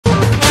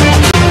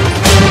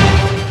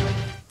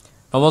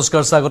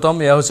নমস্কাৰ স্বাগতম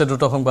এয়া হৈছে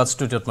দ্ৰুত সংবাদ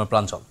ষ্টুডিঅ'ত মই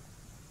প্ৰাঞ্জল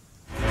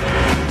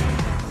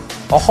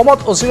অসমত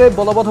অচিৰে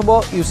বলৱৎ হ'ব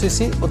UCC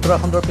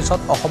উত্তৰাখণ্ডৰ পিছত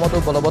অসমতো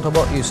বলৱৎ হ'ব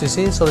UCC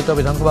চলিত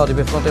বিধানসভা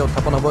অধিৱেশনতে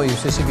উত্থাপন হ'ব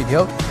UCC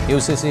বিধেয়ক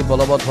UCC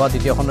বলৱৎ হোৱা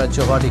দ্বিতীয়খন ৰাজ্য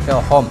হোৱাৰ দিশে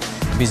অসম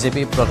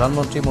বিজেপি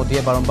প্ৰধানমন্ত্ৰী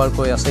মোদীয়ে বাৰম্বাৰ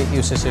কৈ আছে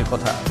UCCৰ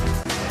কথা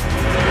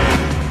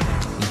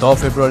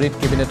 10 ফেব্ৰুৱাৰীত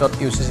কেবিনেটত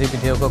UCC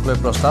বিধেয়কক লৈ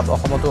প্ৰস্তাৱ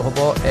অসমতো হ'ব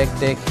এক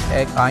দেশ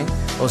এক আইন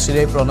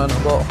অচিৰে প্ৰণয়ন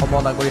হ'ব অসম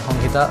নাগৰিক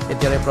সংহিতা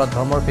এতিয়াৰে পৰা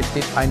ধৰ্মৰ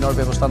ভিত্তিত আইনৰ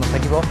ব্যৱস্থা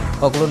নাথাকিব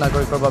সকলো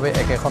নাগৰিকৰ বাবে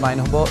একেখন আইন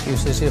হ'ব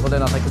UCC হলে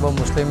নাথাকিব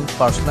মুছলিম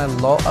পাৰ্চনেল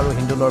ল আৰু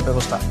হিন্দু লৰ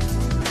ব্যৱস্থা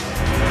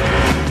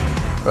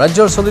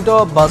ৰাজ্যৰ চলিত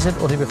বাজেট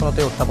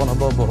অধিৱেশনতে উত্থাপন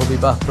হ'ব বহু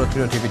বিবাহ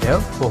প্ৰতিৰোধী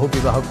বিধেয়ক বহু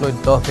বিবাহক লৈ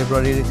 10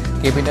 ফেব্ৰুৱাৰীৰ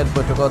কেবিনেট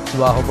বৈঠকত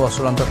লোৱা হ'ব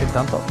চূড়ান্ত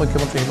সিদ্ধান্ত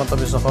মুখ্যমন্ত্ৰী হিমন্ত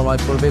বিশ্ব শৰ্মাই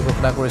পূৰ্বে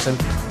ঘোষণা কৰিছিল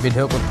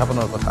বিধেয়ক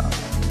উত্থাপনৰ কথা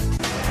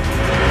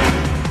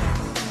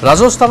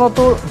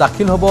ৰাজস্থানতো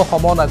দাখিল হ'ব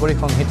সম নাগৰিক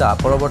সংহিতা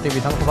পৰৱৰ্তী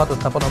বিধানসভাত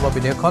উত্থাপন হ'ব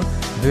বিধেয়কখন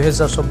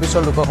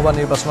 2024 লোকসভা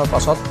নিৰ্বাচনৰ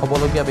পাছত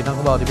হ'বলগীয়া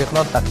বিধানসভা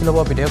অধিৱেশনত দাখিল হ'ব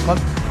বিধেয়কখন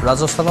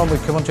ৰাজস্থানৰ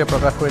মুখ্যমন্ত্ৰীয়ে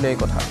প্ৰকাশ কৰিলে এই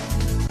কথা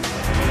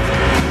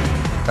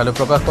কালি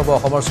প্ৰকাশ পাব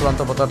অসমৰ চূড়ান্ত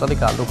ভোটাৰ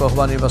তালিকা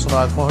লোকসভা নিৰ্বাচনৰ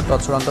আগমুহূৰ্তত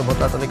চূড়ান্ত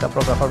ভোটাৰ তালিকা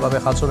প্ৰকাশৰ বাবে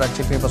সাজু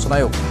ৰাজ্যিক নিৰ্বাচন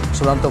আয়োগ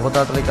চূড়ান্ত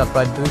ভোটাৰ তালিকাত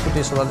প্ৰায়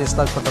 2,44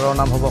 লাখ ভোটাৰৰ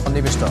নাম হ'ব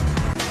সন্নিৱিষ্ট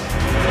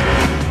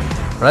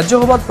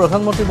ৰাজ্যসভাত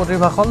প্ৰধানমন্ত্ৰী মোদীৰ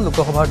ভাষণ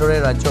লোকসভাৰ দৰে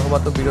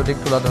ৰাজ্যসভাতো বিৰোধীক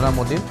তুলা ধৰা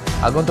মোদীৰ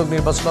আগন্তুক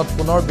নিৰ্বাচনত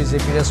পুনৰ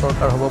বিজেপিৰে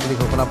চৰকাৰ হ'ব বুলি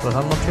ঘোষণা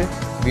প্ৰধানমন্ত্ৰীৰ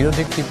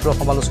বিৰোধীক তীব্ৰ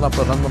সমালোচনা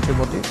প্ৰধানমন্ত্ৰী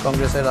মোদীৰ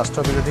কংগ্ৰেছে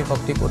ৰাষ্ট্ৰবিৰোধী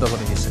শক্তিক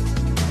উদগনি দিছে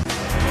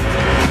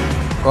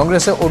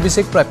কংগ্ৰেছে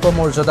OBCক প্ৰাপ্য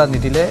মৰ্যাদা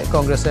নিদিলে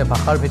কংগ্ৰেছে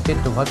ভাষাৰ ভিত্তিত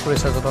দুভাগ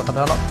কৰিছে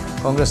জনসাধাৰণক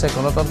কংগ্ৰেছে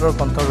গণতন্ত্ৰৰ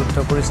কণ্ঠ ৰুদ্ধ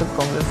কৰিছিল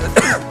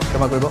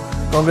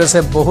কংগ্ৰেছে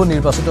বহু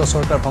নিৰ্বাচিত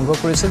চৰকাৰ ভংগ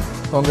কৰিছিল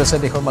কংগ্ৰেছে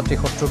দেশৰ মাতৃ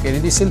শত্ৰুক এৰি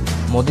দিছিল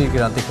মোদীৰ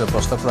গিৰান্তিক লৈ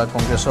প্ৰশ্ন কৰা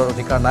কংগ্ৰেছৰ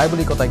অধিকাৰ নাই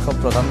বুলি কটাক্ষ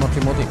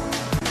প্ৰধানমন্ত্ৰী মোদী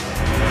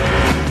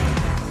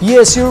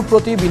PSUৰ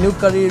প্ৰতি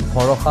বিনিয়োগকাৰীৰ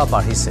ভৰসা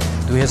বাঢ়িছে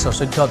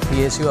 2014ত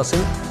PSU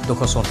আছিল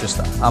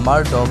 234টা আমাৰ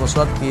 10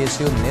 বছৰত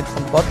PSU নেট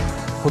সম্পদ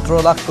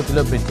 17 লাখ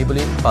কোটিলৈ বৃদ্ধি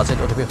বুলি বাজেট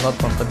অধিৱেশনত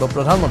মন্তব্য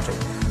প্ৰধানমন্ত্ৰী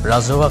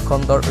ৰাজহুৱা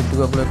খণ্ডৰ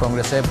উদ্যোগক লৈ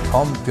কংগ্ৰেছে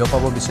ভ্ৰম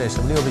বিয়পাব বিচাৰিছে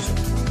বুলি অভিযোগ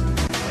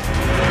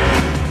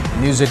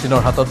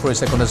News18ৰ হাতত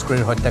পৰিছে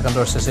গণেশগুৰিৰ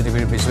হত্যাকাণ্ডৰ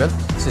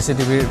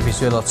CCTVৰ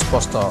ভিজুৱেলত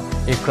স্পষ্ট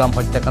ইক্ৰাম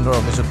হত্যাকাণ্ডৰ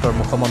অভিযুক্তৰ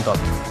মুখমণ্ডল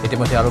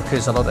ইতিমধ্যে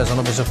আৰক্ষীৰ জালত এজন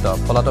অভিযুক্ত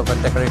পলাতক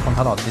হত্যাকাৰীৰ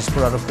সন্ধানত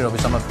দিছপুৰ আৰক্ষীৰ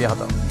অভিযান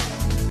অব্যাহত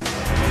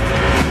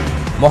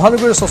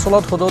মহানগৰীৰ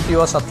সচলত সদৌ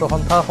তিৱা ছাত্ৰ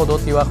সন্থা সদৌ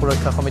তিৱা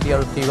সুৰক্ষা সমিতি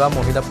আৰু তিৱা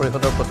মহিলা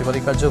পৰিষদৰ প্ৰতিবাদী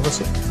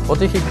কাৰ্যসূচী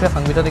অতি শীঘ্ৰে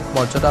সাংবিধানিক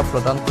মৰ্যাদা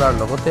প্ৰদান কৰাৰ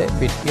লগতে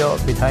বিত্তীয়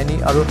বিধায়িনী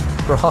আৰু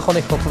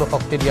প্ৰশাসনিক সকলো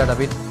শক্তি দিয়াৰ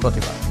দাবীত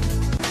প্ৰতিবাদ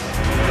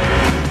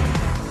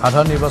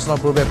সাধাৰণ নিৰ্বাচনৰ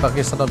পূৰ্বে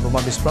পাকিস্তানত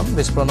বোমা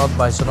বিস্ফোৰণত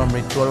 22 জনৰ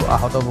মৃত্যু আৰু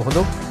আহত বহু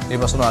লোক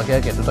নিৰ্বাচনৰ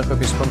আগে দুটাকৈ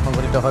বিস্ফোৰণ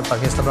সংঘটিত হয়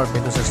পাকিস্তানৰ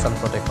বেলুচিস্তান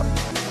প্ৰদেশত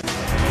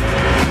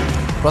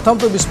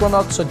প্ৰথমটো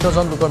বিস্ফোৰণত 14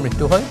 জন লোকৰ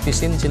মৃত্যু হয়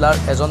পিছিন জিলাৰ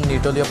এজন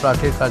নিৰ্দলীয়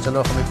প্ৰাৰ্থীৰ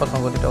কাৰ্যালয়ৰ সমীপত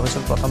সংঘটিত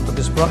হৈছিল প্ৰথমটো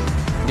বিস্ফোৰণ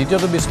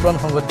দ্বিতীয়টো বিস্ফোৰণ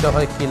সংঘটিত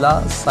হয় কিলা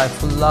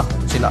সাইফুল্লাহ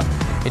জিলা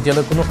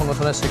এতিয়ালৈ কোনো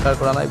সংগঠনে স্বীকাৰ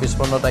কৰা নাই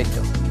বিস্ফোৰণৰ দায়িত্ব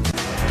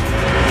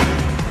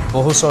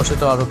বহু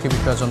চৰ্চিত আৰক্ষী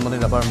বিষয়া জন্মনি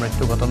ৰাভাৰ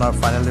মৃত্যু ঘটনাৰ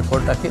ফাইনেল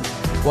ৰিপৰ্ট দাখিল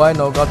পুৱাই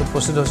নগাঁৱত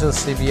উপস্থিত হৈছিল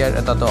CBIৰ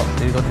এটা দল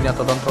দীৰ্ঘদিনীয়া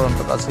তদন্তৰ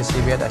অন্তত আজি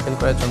CBI দাখিল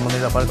কৰে জন্মনি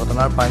ৰাভাৰ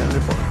ঘটনাৰ ফাইনেল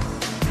ৰিপৰ্ট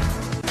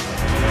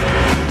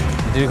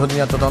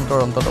দীৰ্ঘদিনীয়া তদন্তৰ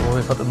অন্তত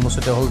অৱশেষত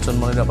উন্মোচিত হ'ল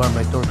জন্মনি ৰাভাৰ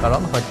মৃত্যুৰ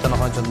কাৰণ হত্যা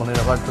নহয় জন্মনি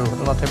ৰাভাৰ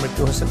দুৰ্ঘটনাতে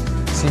মৃত্যু হৈছিল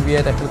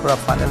CBI দাখিল কৰা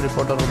ফাইনেল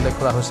ৰিপৰ্টত উল্লেখ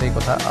কৰা হৈছে এই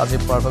কথা আজি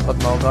পুৱাৰ ভাগত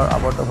নগাঁৱৰ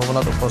আৱৰ্ত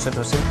ভৱনত উপস্থিত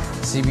হৈছিল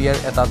CBIৰ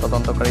এটা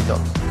তদন্তকাৰী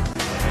দল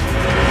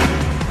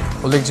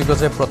উল্লেখযোগ্য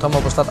যে প্ৰথম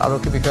অৱস্থাত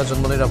আৰক্ষী বিষয়া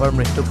জন্মনি ৰাভাৰ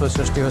মৃত্যুক লৈ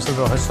সৃষ্টি হৈছিল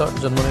ৰহস্য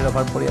জন্মনি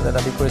ৰাভাৰ পৰিয়ালে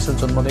দাবী কৰিছিল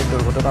জন্মনিৰ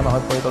দুৰ্ঘটনা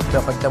নহয় পৰিকল্পিত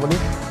হত্যা বুলি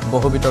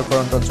বহু বিতৰ্কৰ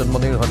অন্তত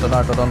জন্মনিৰ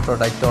ঘটনাৰ তদন্তৰ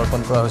দায়িত্ব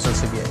অৰ্পণ কৰা হৈছিল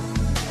CBI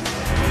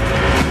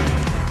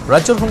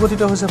ৰাজ্যত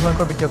সংগঠিত হৈছে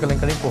ভয়ংকৰ বিত্তীয়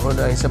কেলেংকাৰী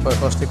পোহৰলৈ আহিছে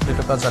 65 কোটি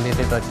টকা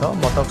জালিয়াতিৰ তথ্য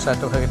মটক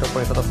স্বায়ত্তশাসিত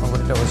পৰিষদত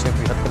সংগঠিত হৈছে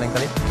বৃহৎ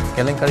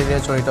কেলেংকাৰীৰে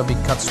জড়িত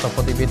বিখ্যাত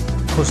স্থপতিবিদ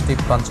খুস্তিপ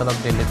পাঞ্চালক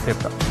দিল্লীত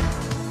গ্ৰেপ্তাৰ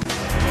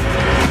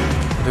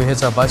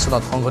 2022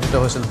 চনত সংগঠিত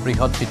হৈছিল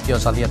বৃহৎ বিত্তীয়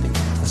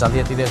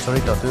জালিয়াতিৰে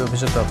জড়িত দুই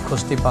অভিযুক্ত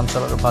খুস্তিপ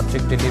পাঞ্চাল আৰু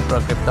ভাতৃক দিল্লীৰ পৰা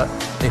গ্ৰেপ্তাৰ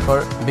দেশৰ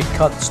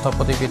বিখ্যাত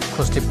স্থপতিবিদ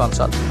খুস্তিপ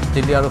পাঞ্চাল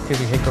দিল্লী আৰক্ষীৰ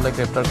বিশেষ দলে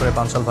গ্ৰেপ্তাৰ কৰে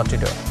পাঞ্চাল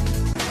ভাতৃদ্বয়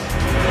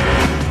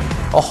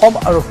অসম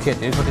আৰক্ষীয়ে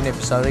দীৰ্ঘদিনে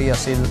বিচাৰি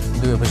আছিল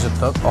দুই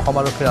অভিযুক্তক অসম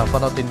আৰক্ষীৰ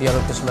আহ্বানত দিল্লী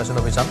আৰক্ষী চলাইছিল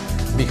অভিযান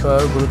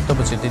বিষয়ৰ গুৰুত্ব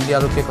বুজি দিল্লী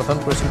আৰক্ষীয়ে গঠন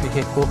কৰিছিল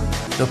বিশেষ কোষ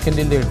দক্ষিণ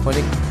দিল্লীৰ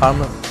সৈনিক ফাৰ্ম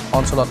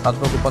অঞ্চলত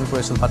আত্মগোপন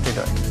কৰিছিল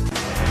ভাতৃদ্বয়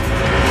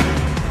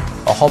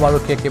অসম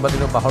আৰক্ষীয়ে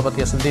কেইবাদিনো বাহৰ পাতি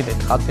আছিল দিল্লীত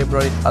 7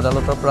 ফেব্ৰুৱাৰীত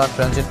আদালতৰ পৰা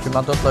ট্ৰেনজিট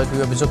ৰিমাণ্ডত লৈ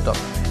দুই অভিযুক্ত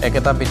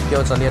একেটা বিত্তীয়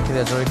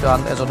জালিয়াতিৰে জড়িত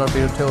আন এজনৰ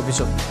বিৰুদ্ধে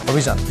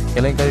অভিযান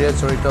কেলেংকাৰীৰে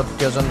জড়িত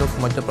তৃতীয়জন লোক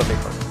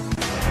মধ্যপ্ৰদেশৰ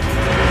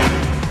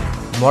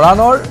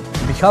মৰাণৰ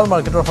বিশাল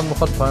মাৰ্কেটৰ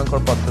সন্মুখত ভয়ংকৰ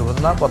পথ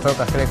দুৰ্ঘটনা পথৰ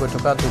কাষেৰে গৈ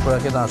থকা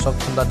দুগৰাকী নাৰ্ছক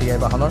খুন্দা DI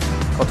বাহনৰ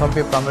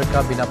প্ৰথমে প্ৰাণৰক্ষা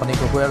বিনাপানী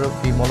গগৈ আৰু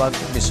বিমলা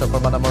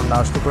বিশ্বকৰ্মা নামৰ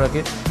নাৰ্ছ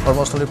দুগৰাকীৰ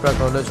কৰ্মস্থলীৰ পৰা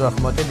ঘৰলৈ যোৱাৰ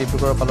সময়তে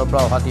ডিব্ৰুগড়ৰ ফালৰ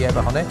পৰা অহা DI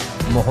বাহনে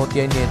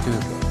মহতিয়াই নিয়ে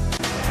দুয়োকে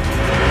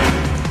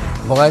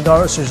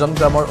বঙাইগাঁৱৰ সৃজন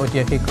গ্ৰামৰ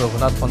ঐতিহাসিক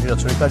ৰঘুনাথ মন্দিৰত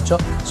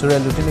চুৰিয়ে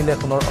লুটি নিলে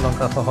সোণৰ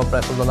অলংকাৰসহ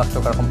প্ৰায় 16 লাখ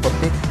টকাৰ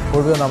সম্পত্তি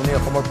পূৰ্বীয় নামনি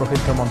অসমৰ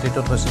প্ৰসিদ্ধ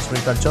মন্দিৰটোত হৈছিল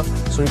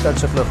চুৰি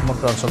কাৰ্যক লৈ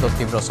সমগ্ৰ অঞ্চলত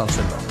তীব্ৰ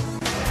চাঞ্চল্য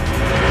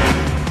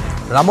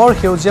ৰামৰ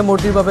সেউজীয়া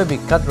মূৰ্তিৰ বাবে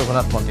বিখ্যাত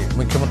ৰঘুনাথ মন্দিৰ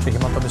মুখ্যমন্ত্ৰী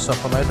হিমন্ত বিশ্ব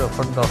শৰ্মাই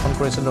দৰ্শন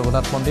কৰিছিল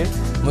ৰঘুনাথ মন্দিৰ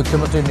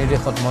মুখ্যমন্ত্ৰীৰ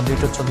নিৰ্দেশত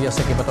মন্দিৰটোত চলি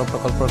আছে কেইবাটাও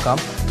প্ৰকল্পৰ কাম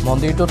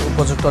মন্দিৰটোত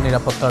উপযুক্ত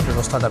নিৰাপত্তাৰ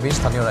ব্যৱস্থাৰ দাবী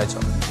স্থানীয়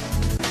ৰাইজৰ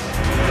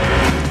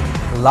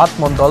লাট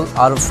মণ্ডল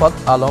আৰফত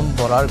আলম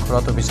বৰাৰ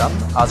ঘৰত অভিযান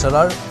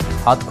আজৰাৰ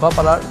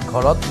হাতখোৱাপাৰাৰ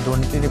ঘৰত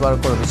দুৰ্নীতি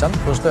নিবাৰকৰ অভিযান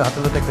ঘোষলৈ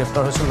হাতেলতে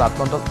গ্ৰেপ্তাৰ হৈছিল লাট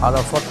মণ্ডল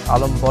আৰফত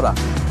আলম বৰা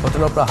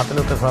হোটেলৰ পৰা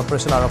হাতেলতে ধৰা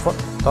পৰিছিল আৰফত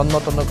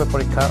তন্নতন্নকৈ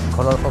পৰীক্ষা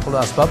ঘৰৰ সকলো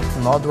আচবাব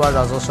নদুৱাৰ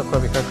ৰাজচক্ৰ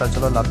বিষয়া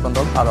কাৰ্যালয় লাট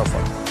মণ্ডল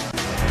আৰফত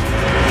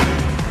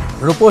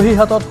ৰূপহী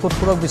হাতত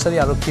সুদখোৰক বিচাৰি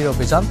আৰক্ষীৰ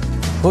অভিযান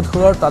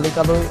সুদখোৰৰ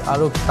তালিকালৈ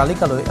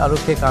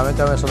আৰক্ষীয়ে কামে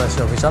কামে চলাইছে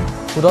অভিযান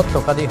সুদত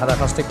টকা দি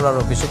হাৰাশাস্তি কৰাৰ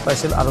অভিযোগ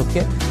পাইছিল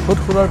আৰক্ষীয়ে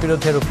সুদখোৰৰ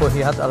বিৰুদ্ধে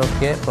ৰূপহীহাট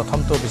আৰক্ষীয়ে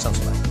প্ৰথমটো অভিযান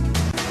চলায়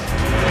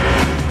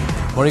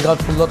মৰিগাঁৱত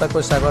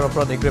 16টাকৈ চাইবাৰ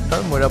অপৰাধী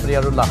গ্ৰেপ্তাৰ মৈৰাবাৰী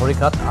আৰু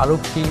লাহৰীঘাট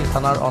আৰক্ষী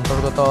থানাৰ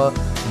অন্তৰ্গত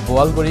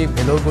বোৱালগুৰি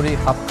ভেলৌগুৰি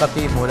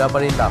সাপকাটি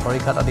মৈৰাবাৰী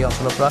লাহৰীঘাট আদি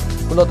অঞ্চলৰ পৰা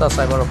 16টা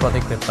চাইবাৰ অপৰাধী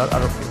গ্ৰেপ্তাৰ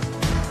আৰক্ষী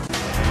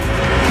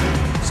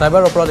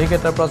চাইবাৰ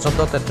অপৰাধীকেইটাৰ পৰা জব্দ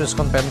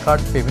 33খন পেন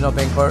কাৰ্ড বিভিন্ন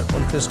বেংকৰ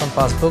 29খন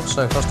পাছবুক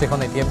 66খন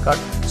এটিএম কাৰ্ড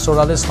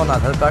 44খন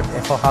আধাৰ কাৰ্ড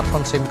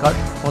 107খন চিম কাৰ্ড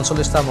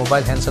 39টা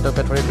মোবাইল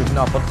হেণ্ডছেটকে ধৰি বিভিন্ন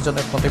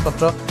আপত্তিজনক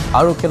নথিপত্ৰ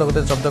আৰক্ষীয়ে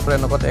লগতে জব্দ কৰে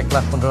নগদ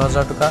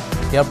 1,15,000 টকা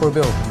ইয়াৰ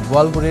পূৰ্বেও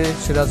বোৱালগুৰিৰ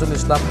চিৰাজুল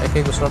ইছলাম একে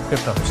গোচৰত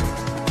গ্ৰেপ্তাৰ হৈছিল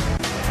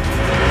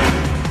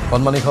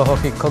কণমানিসহ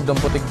শিক্ষক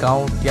দম্পতীক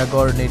গাঁও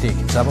ত্যাগৰ নিৰ্দেশ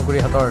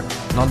জামুগুৰিহাটৰ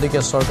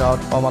নন্দিকেশ্বৰ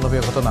গাঁৱত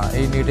অমানৱীয় ঘটনা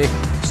এই নিৰ্দেশ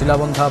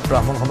শিলাবন্ধা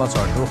ব্ৰাহ্মণ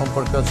সমাজৰ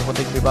দূৰসম্পৰ্কীয়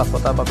যুৱতীক বিবাহ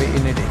পতাৰ বাবে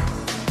এই নিৰ্দেশ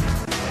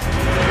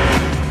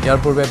ইয়াৰ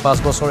পূৰ্বে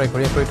 5 বছৰ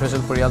এঘৰীয়া কৰি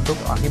থৈছিল পৰিয়ালটোক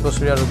 80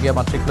 বছৰীয়া ৰোগীয়া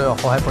মাতৃক লৈ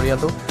অসহায়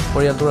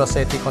পৰিয়ালটোৰ আছে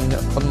এটি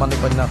কণমানি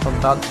কন্যা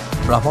সন্তান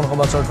ব্ৰাহ্মণ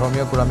সমাজৰ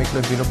ধৰ্মীয় গোৰামীক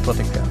লৈ বিৰূপ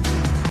প্ৰতিক্ৰিয়া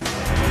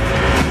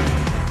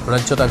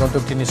ৰাজ্যত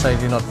আগন্তুক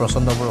 3-4 দিনত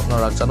প্ৰচণ্ড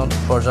বৰষুণৰ আগজাননী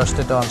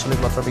পৰ্যায়স্থিত আঞ্চলিক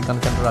বতৰ বিজ্ঞান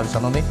কেন্দ্ৰৰ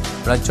আগজাননী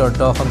ৰাজ্যৰ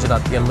 10খন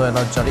জিলাত য়েল্লো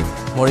এলাৰ্ট জাৰি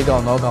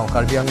মৰিগাঁও নগাঁও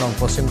কাৰ্বি আংলং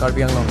পশ্চিম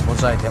কাৰ্বি আংলং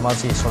হোজাই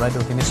ধেমাজি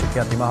চৰাইদেউ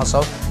তিনিচুকীয়া ডিমা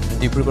হাছাও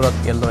ডিব্ৰুগড়ত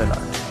য়েল্লো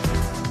এলাৰ্ট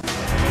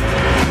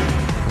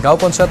গাঁও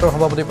পঞ্চায়তৰ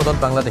সভাপতি পদত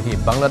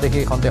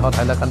বাংলাদেশী সন্দেহত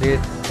হাইলাকান্দিৰ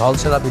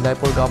ধলচেৰা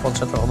বিলাইপুৰ গাঁও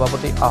পঞ্চায়তৰ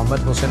সভাপতি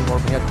আহমেদ হুছেইন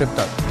বৰভূঞা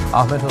গ্ৰেপ্তাৰ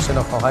আহমেদ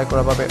হুছেইনক সহায়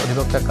কৰাৰ বাবে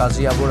অধিবক্তা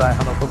কাজী আবু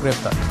ৰায়হানকো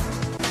গ্ৰেপ্তাৰ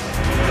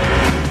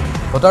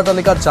ভোটাৰ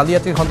তালিকাত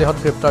জালিয়াতিৰ সন্দেহত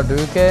গ্ৰেপ্তাৰ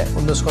দুয়োকে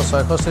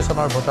 1966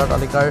 চনৰ ভোটাৰ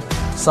তালিকাৰ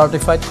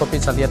চাৰ্টিফাইড কপি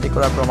জালিয়াতি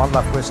কৰাৰ প্ৰমাণ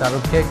লাভ কৰিছে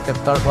আৰক্ষীয়ে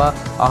গ্ৰেপ্তাৰ হোৱা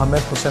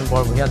আহমেদ হুছেইন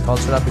বৰভূঞা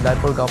ধলচেৰা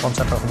বিলাইপুৰ গাঁও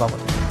পঞ্চায়তৰ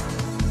সভাপতি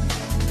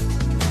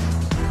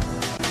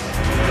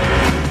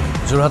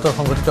যোৰহাটত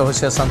সংঘটিত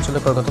হৈছে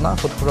চাঞ্চল্যকৰ ঘটনা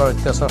সুদখোৰৰ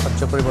অত্যাচাৰ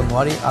সহ্য কৰিব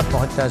নোৱাৰি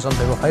আত্মহত্যা এজন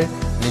ব্যৱসায়ীৰ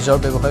নিজৰ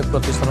ব্যৱসায়িক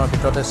প্ৰতিষ্ঠানৰ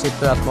ভিতৰতে চিট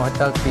লৈ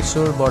আত্মহত্যা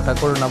কিশোৰ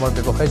বৰঠাকুৰ নামৰ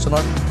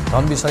ব্যৱসায়ীজনৰ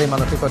ধন বিচাৰি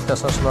মানসিক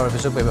অত্যাচাৰ চলোৱাৰ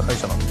অভিযোগ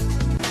ব্যৱসায়ীজনৰ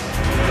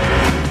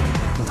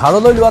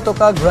ধাৰলৈ লোৱা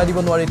টকা ঘূৰাই দিব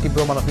নোৱাৰি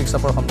তীব্ৰ মানসিক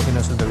চাপৰ সন্মুখীন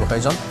হৈছিল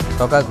ব্যৱসায়ীজন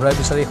টকা ঘূৰাই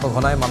বিচাৰি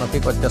সঘনাই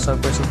মানসিক অত্যাচাৰ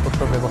কৰিছিল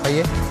সুদখোৰ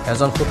ব্যৱসায়ীয়ে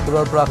এজন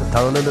সুদখোৰৰ পৰা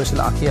ধাৰলৈ লৈছিল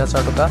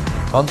 80,000 টকা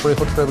ধন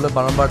পৰিশোধ কৰিবলৈ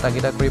বাৰম্বাৰ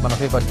তাগিদা কৰি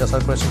মানসিক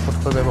অত্যাচাৰ কৰিছিল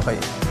সুদখোৰ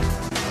ব্যৱসায়ীয়ে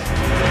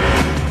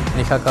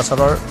নিশা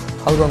কাছাৰৰ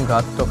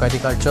হালগংঘাট ডকাইতি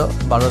কাৰ্য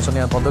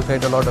 12জনীয়া বন্দুকধাৰী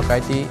দলৰ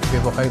ডকাইতি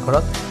ব্যৱসায়ীৰ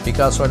ঘৰত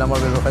বিকাশ ৰয় নামৰ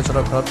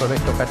ব্যৱসায়ীজনৰ ঘৰত প্ৰৱেশ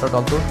ডকাইতৰ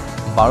দলটোৰ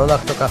 12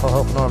 লাখ টকা সহ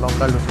সোণৰ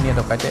অলংকাৰ লুটি নিয়ে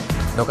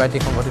ডকাইতি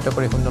সংঘটিত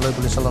কৰি শূন্যলৈ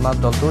গুলী চালনাত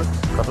দলটোৰ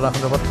ঘটনা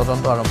সন্দৰ্ভত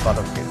তদন্ত আৰম্ভ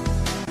আৰক্ষীৰ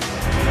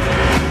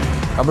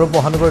কামৰূপ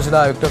মহানগৰ জিলা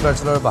আয়ুক্ত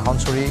কাৰ্যালয়ৰ বাহন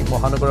চুৰি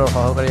মহানগৰৰ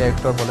সহকাৰী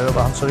আয়ুক্তৰ বলেৰো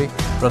বাহন চুৰি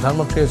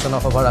প্ৰধানমন্ত্ৰীৰ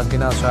জনসভাৰ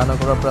আগদিনা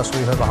জয়ানগৰৰ পৰা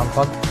চুৰি হৈ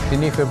বাহনখন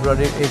 3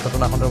 ফেব্ৰুৱাৰীৰ এই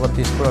ঘটনা সন্দৰ্ভত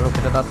দিছপুৰ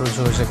আৰক্ষী থানাত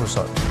ৰুজু হৈছে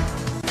গোচৰ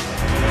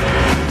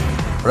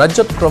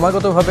ৰাজ্যত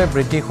ক্ৰমাগতভাৱে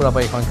বৃদ্ধি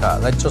সুৰাপায়ী সংখ্যা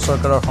ৰাজ্য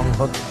চৰকাৰৰ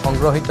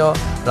সংগ্ৰহিত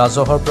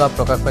ৰাজহৰ পৰা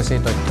প্ৰকাশ পাইছে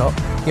এই তথ্য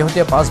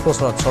শেহতীয়া 5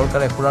 বছৰত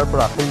চৰকাৰে সুৰাৰ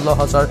পৰা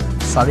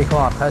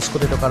 16,428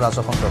 কোটি টকা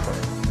ৰাজহ সংগ্ৰহ কৰে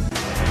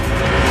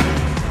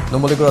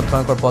নুমলীগড়ত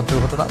ভয়ংকৰ পথ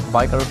দুৰ্ঘটনা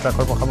বাইক আৰু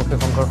ট্ৰাকৰ মুখামুখি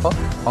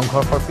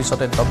সংঘৰ্ষৰ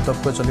পিছতে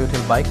দপদপকৈ জ্বলি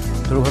উঠিল বাইক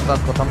দুৰ্ঘটনাত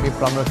প্ৰথমে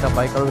প্ৰাণ ৰক্ষা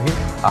বাইক আৰোহী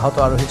আহত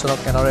আৰোহীজনক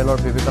এনআৰএলৰ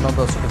বিবেকানন্দ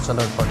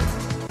চিকিৎসালয়ত ভৰ্তি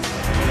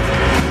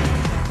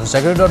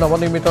জাগিৰোডৰ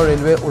নৱনিৰ্মিত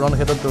ৰেলৱে উৰণ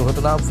ক্ষেত্ৰত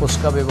দুৰ্ঘটনা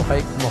ফুচকা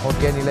ব্যৱসায়ীক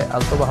মহতিয়াই নিলে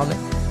আল্টো বাহনে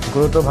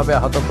গুৰুতৰভাৱে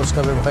আহত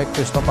ফুচকা ব্যৱসায়ী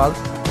কৃষ্ণপাল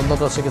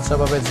উন্নত চিকিৎসাৰ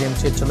বাবে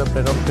জিএমচিএইচলৈ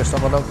প্ৰেৰণ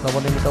কৃষ্ণপালক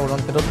নৱনিৰ্মিত উৰণ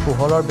ক্ষেত্ৰত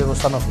পোহৰৰ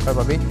ব্যৱস্থা নথকাৰ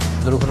বাবে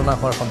দুৰ্ঘটনা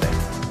হোৱাৰ সন্দেহ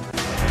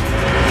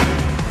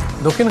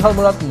দক্ষিণ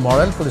শালমৰাত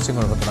মৰেল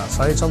পুলিচিঙৰ ঘটনা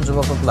 4জন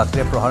যুৱকক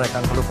লাঠিৰে প্ৰহাৰ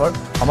একাংশ লোকৰ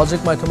সামাজিক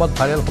মাধ্যমত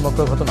ভাইৰেল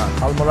সমগ্ৰ ঘটনা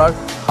শালমৰাৰ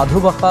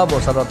সাধুভাষা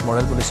বজাৰত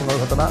মৰেল পুলিচিঙৰ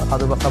ঘটনা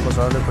সাধুভাষা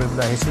বজাৰলৈ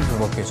ফুৰিবলৈ আহিছিল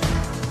যুৱককেইজন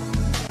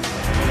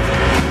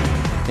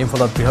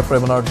ইম্ফলত বৃহৎ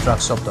পৰিমাণৰ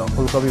ড্ৰাগছ জব্দ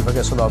শুল্ক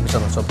বিভাগে চলোৱা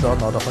অভিযানত জব্দ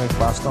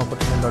 9.59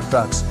 কোটি মূল্যৰ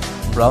ড্ৰাগছ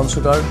ব্ৰাউন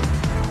চুগাৰ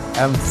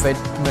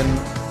এমফেটামিন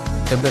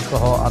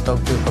টেবলেটসহ আটক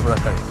 2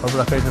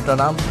 সৰবৰাহকাৰী দুটাৰ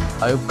নাম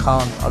আয়ুব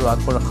খান আৰু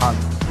আকবৰ খান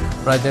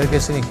প্ৰায় 1.5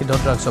 কেজি নিষিদ্ধ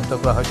ড্ৰাগছ জব্দ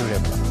কৰা হয় দুয়োৰে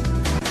পৰা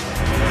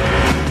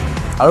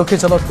আৰক্ষী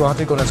চালত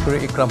গুৱাহাটীৰ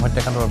গণেশগুৰিৰ ইক্ৰাম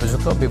হত্যাকাণ্ডৰ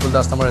অভিযুক্ত বিপুল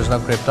দাস নামৰ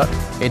এজনক গ্ৰেপ্তাৰ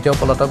এতিয়াও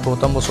পলাতক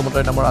গৌতম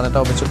বসুমতাৰী নামৰ আন এটা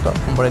অভিযুক্ত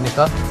সোমবাৰে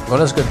নিশা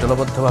গণেশগুৰিত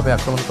দলবদ্ধভাৱে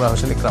আক্ৰমণ কৰা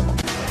হৈছিল ইক্ৰামক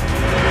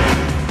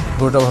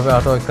গুৰুতৰভাৱে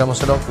আহত ইক্ৰাম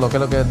হুছেইনক লগে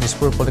লগে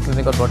দিছপুৰ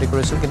পলিক্লিনিকত ভৰ্তি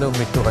কৰিছিল কিন্তু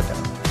মৃত্যু হয়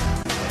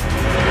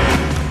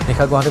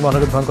নিশা গুৱাহাটী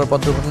মহানগৰীত ভয়ংকৰ পথ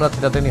দুৰ্ঘটনাত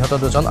থিতাতে নিহত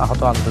 2জন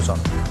আহত আন 2জন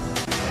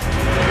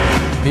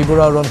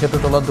বিবুৰা উৰণ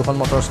সেতুৰ তলত দুখন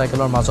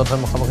মটৰচাইকেলৰ মাজত হৈ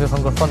মুখামুখি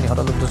সংঘৰ্ষ নিহত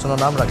লোক দুজনৰ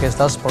নাম ৰাকেশ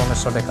দাস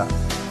পৰমেশ্বৰ ডেকা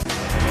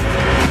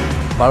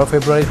 12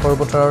 ফেব্ৰুৱাৰীত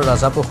সৰুপথাৰৰ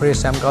ৰাজাপুখুৰীৰ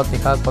শ্যামগাঁৱত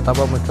নিশা কটাব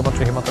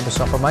মুখ্যমন্ত্ৰী হিমন্ত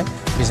বিশ্ব শৰ্মাই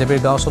বিজেপিৰ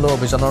গাঁও চলোৱা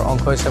অভিযানৰ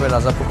অংশ হিচাপে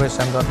ৰাজাপুখুৰীৰ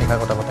শ্যামগাঁৱত নিশা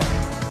কটাব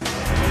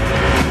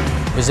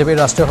বিজেপিৰ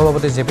ৰাষ্ট্ৰীয়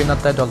সভাপতি জেপি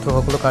নাড্ডাই দলটোৰ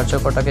সকলো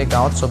কাৰ্যকৰ্তাকে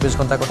গাঁৱত 24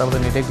 ঘণ্টা কটাবলৈ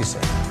নিৰ্দেশ দিছে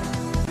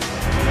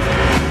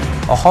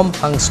অসম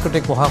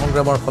সাংস্কৃতিক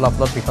মহাসংগ্ৰামৰ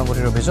ফলাফলত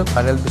বিসংগতিৰ অভিযোগ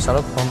ভাইৰেল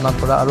বিচাৰক সোমনাথ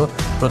বৰা আৰু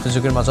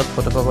প্ৰতিযোগীৰ মাজত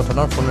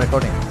কথোপকথনৰ ফোন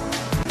ৰেকৰ্ডিং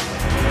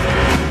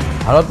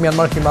ভাৰত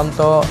ম্যানমাৰ সীমান্ত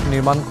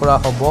নিৰ্মাণ কৰা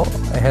হ'ব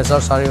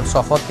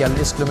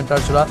 1443 কিলোমিটাৰ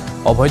জোৰা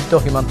অবৈধ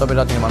সীমান্ত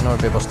বেৰা নিৰ্মাণৰ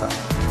ব্যৱস্থা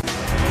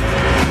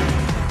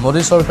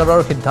মোদী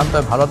চৰকাৰৰ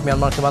সিদ্ধান্তই ভাৰত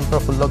ম্যানমাৰ সীমান্তৰ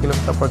 16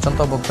 কিলোমিটাৰ পৰ্যন্ত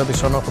মুক্ত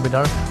বিচৰণৰ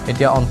সুবিধাৰ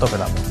এতিয়া অন্ত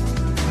পেলাব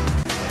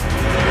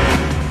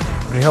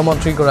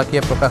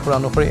গৃহমন্ত্ৰীগৰাকীয়ে প্ৰকাশ কৰা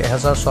অনুসৰি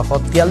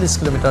 1443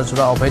 কিলোমিটাৰ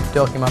জোৰা অবৈধ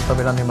সীমান্ত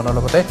বেৰা নিৰ্মাণৰ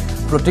লগতে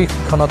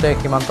প্ৰতিক্ষণতে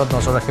সীমান্তত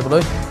নজৰ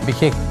ৰাখিবলৈ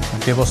বিশেষ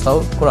ব্যৱস্থাও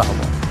কৰা হ'ব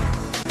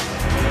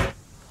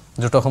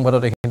দ্ৰুত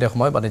সংবাদত এইখিনিতে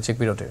সময় বাণিজ্যিক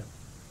বিৰতিৰ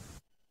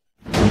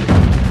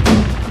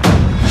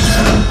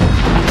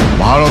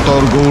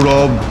ভাৰতৰ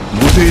গৌৰৱ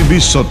গোটেই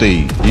বিশ্বতেই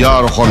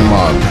ইয়াৰ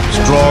সন্মান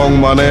ষ্ট্ৰং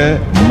মানে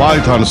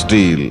মাইথান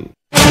ষ্টীল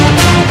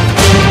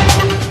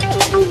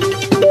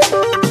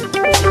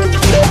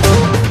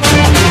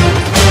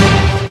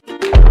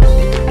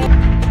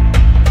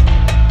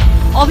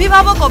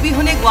অভিভাৱক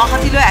অবিহনে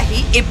গুৱাহাটীলৈ আহি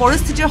এই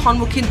পৰিস্থিতিৰ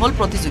সন্মুখীন হ'ল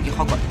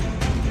প্ৰতিযোগীসকল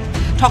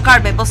থকাৰ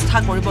ব্যৱস্থা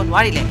কৰিব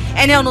নোৱাৰিলে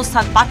এনে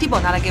অনুষ্ঠান পাতিব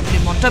নালাগে বুলি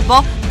মন্তব্য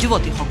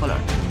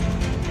যুৱতীসকলৰ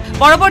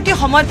পৰৱৰ্তী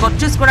সময়ত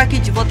 32 গৰাকী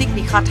যুৱতীক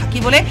নিশা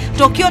থাকিবলৈ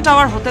টকিঅ'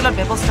 টাৱাৰ হোটেলত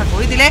ব্যৱস্থা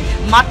কৰি দিলে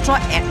মাত্ৰ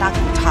এটা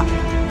কোঠা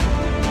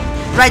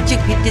ৰাজ্যিক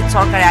ভিত্তিত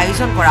চৰকাৰে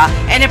আয়োজন কৰা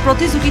এনে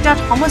প্ৰতিযোগিতাত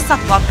সমস্যা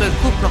হোৱাক লৈ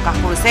ক্ষোভ প্ৰকাশ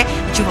কৰিছে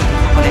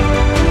যুৱতীসকলে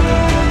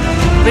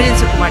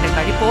বীৰেন্দ্ৰ কুমাৰ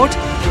ডেকাৰ report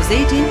news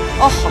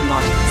 18 Assam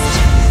north east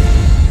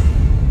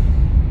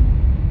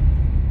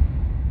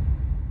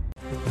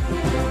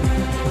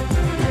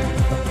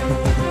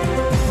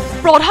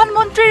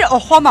প্ৰধানমন্ত্ৰীৰ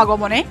অসম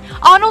আগমনে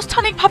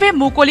আনুষ্ঠানিকভাৱে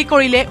মুকলি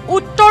কৰিলে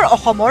উত্তৰ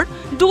অসমৰ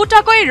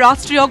দুটাকৈ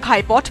ৰাষ্ট্ৰীয়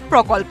ঘাইপথ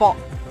প্ৰকল্প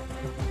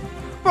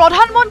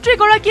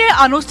প্ৰধানমন্ত্ৰীগৰাকীয়ে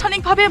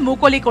আনুষ্ঠানিকভাৱে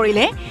মুকলি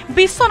কৰিলে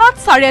বিশ্বনাথ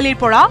চাৰিআলিৰ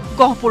পৰা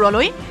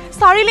গহপুৰলৈ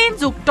 4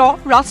 লেনযুক্ত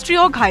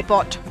ৰাষ্ট্ৰীয়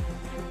ঘাইপথ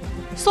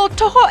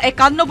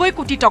 1491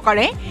 কোটি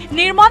টকাৰে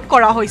নিৰ্মাণ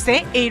কৰা হৈছে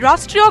এই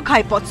ৰাষ্ট্ৰীয়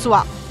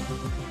ঘাইপথছোৱা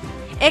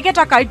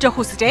একেটা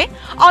কাৰ্যসূচীতে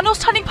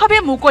আনুষ্ঠানিকভাৱে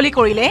মুকলি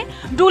কৰিলে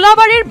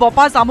দুলাবাৰীৰ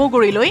বপা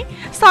জামুগুৰিলৈ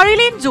 4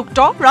 লেনযুক্ত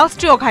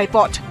ৰাষ্ট্ৰীয়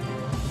ঘাইপথ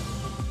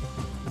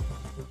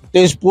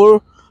তেজপুৰ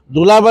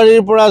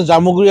দুলাবাৰীৰ পৰা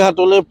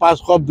জামুগুৰিহাটলৈ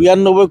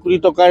 592 কোটি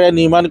টকাৰে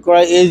নিৰ্মাণ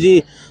কৰা এই যি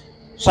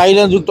 4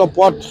 লেনযুক্ত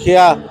পথ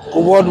সেয়া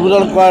শুভ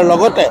উদ্বোধন কৰাৰ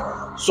লগতে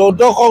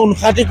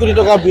 1459 কোটি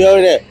টকা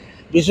ব্যয়েৰে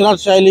বিশ্বনাথ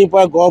চাৰিআলিৰ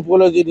পৰা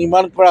গহপুৰলৈ যি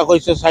নিৰ্মাণ কৰা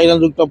হৈছে 4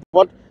 লেনযুক্ত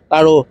পথ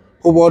তাৰো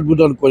শুভ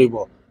উদ্বোধন কৰিব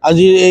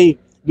আজিৰ এই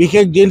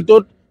বিশেষ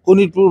দিনটোত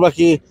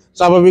শোণিতপুৰবাসী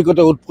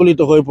স্বাভাৱিকতে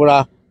উৎফুল্লিত হৈ পৰা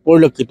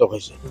পৰিলক্ষিত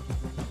হৈছে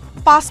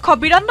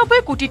 592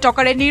 কোটি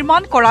টকাৰে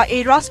নিৰ্মাণ কৰা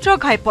এই ৰাষ্ট্ৰীয়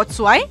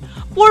ঘাইপথছোৱাই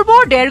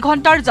পূৰ্বৰ 1.5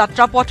 ঘণ্টাৰ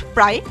যাত্ৰাপথ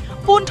প্ৰায়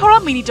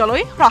 15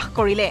 মিনিটলৈ হ্ৰাস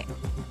কৰিলে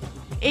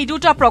এই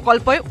দুটা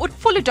প্ৰকল্পই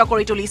উৎফুল্লিত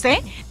কৰি তুলিছে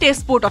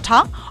তেজপুৰ তথা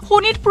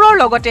শোণিতপুৰৰ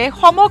লগতে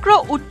সমগ্ৰ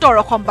উত্তৰ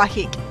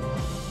অসমবাসীক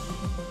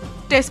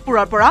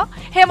তেজপুৰৰ পৰা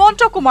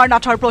হেমন্ত কুমাৰ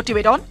নাথৰ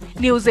প্ৰতিবেদন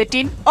নিউজ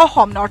 18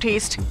 অসম নৰ্থ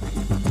ইষ্ট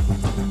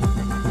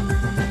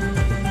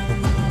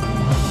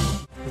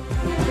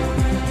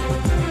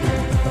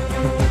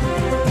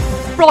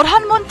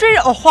প্ৰধানমন্ত্ৰীৰ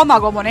অসম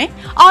আগমনে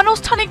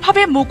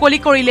আনুষ্ঠানিকভাৱে মুকলি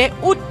কৰিলে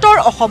উত্তৰ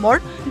অসমৰ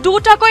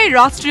দুটাকৈ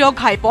ৰাষ্ট্ৰীয়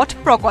ঘাইপথ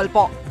প্ৰকল্প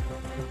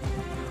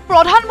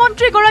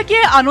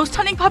প্ৰধানমন্ত্ৰীগৰাকীয়ে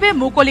আনুষ্ঠানিকভাৱে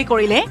মুকলি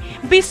কৰিলে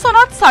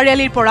বিশ্বনাথ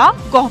চাৰিআলিৰ পৰা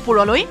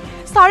গহপুৰলৈ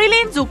 4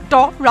 লেনযুক্ত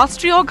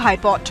ৰাষ্ট্ৰীয়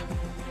ঘাইপথ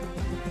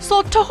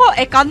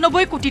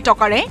 1491 কোটি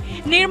টকাৰে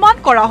নিৰ্মাণ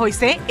কৰা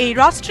হৈছে এই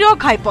ৰাষ্ট্ৰীয়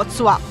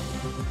ঘাইপথছোৱা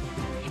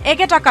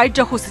একেটা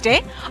কাৰ্যসূচীতে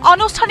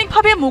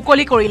আনুষ্ঠানিকভাৱে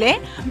মুকলি কৰিলে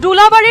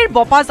দুলাবাৰীৰ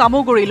বপা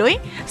জামুগুৰিলৈ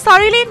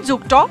 4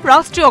 লেনযুক্ত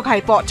ৰাষ্ট্ৰীয়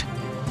ঘাইপথ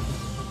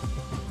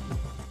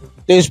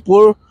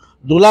তেজপুৰ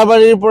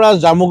দুলাবাৰীৰ পৰা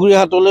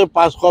জামুগুৰিহাটলৈ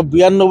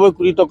 592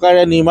 কোটি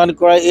টকাৰে নিৰ্মাণ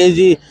কৰা এই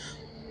যি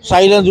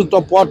 4 লেনযুক্ত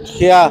পথ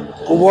সেয়া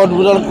শুভ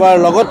উদ্বোধন কৰাৰ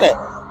লগতে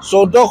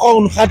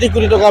 1459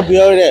 কোটি টকা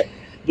ব্যয়েৰে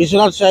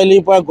বিশ্বনাথ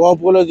চাৰিআলিৰ পৰা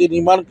গহপুৰলৈ যি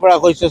নিৰ্মাণ কৰা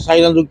হৈছে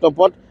 4 লেনযুক্ত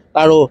পথ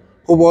তাৰো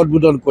শুভ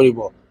উদ্বোধন কৰিব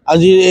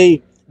আজিৰ এই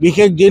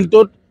বিশেষ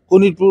দিনটোত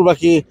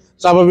শোণিতপুৰবাসী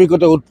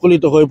স্বাভাৱিকতে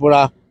উৎফুল্লিত হৈ পৰা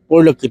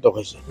পৰিলক্ষিত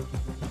হৈছে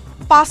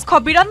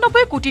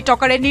 592 কোটি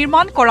টকাৰে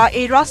নিৰ্মাণ কৰা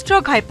এই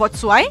ৰাষ্ট্ৰীয়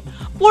ঘাইপথছোৱাই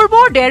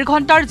পূৰ্বৰ 1.5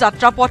 ঘণ্টাৰ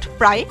যাত্ৰাপথ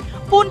প্ৰায়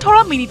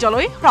 15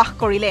 মিনিটলৈ হ্ৰাস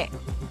কৰিলে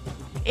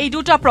এই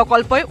দুটা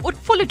প্ৰকল্পই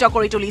উৎফুল্লিত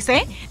কৰি তুলিছে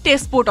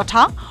তেজপুৰ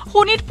তথা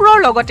শোণিতপুৰৰ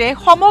লগতে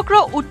সমগ্ৰ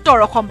উত্তৰ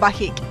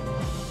অসমবাসীক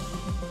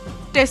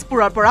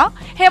তেজপুৰৰ পৰা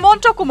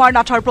হেমন্ত কুমাৰ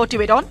নাথৰ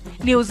প্ৰতিবেদন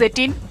নিউজ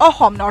 18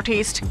 অসম নৰ্থ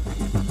ইষ্ট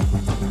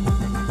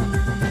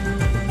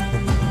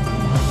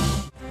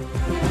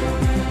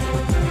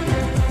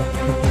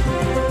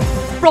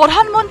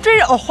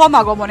প্ৰধানমন্ত্ৰীৰ অসম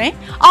আগমনে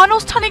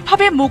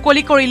আনুষ্ঠানিকভাৱে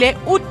মুকলি কৰিলে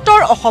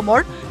উত্তৰ অসমৰ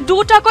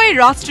দুটাকৈ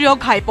ৰাষ্ট্ৰীয়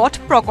ঘাইপথ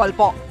প্ৰকল্প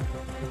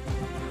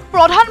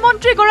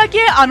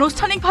প্ৰধানমন্ত্ৰীগৰাকীয়ে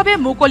আনুষ্ঠানিকভাৱে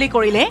মুকলি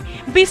কৰিলে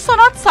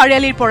বিশ্বনাথ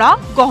চাৰিআলিৰ পৰা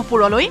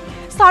গহপুৰলৈ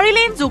 4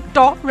 লেনযুক্ত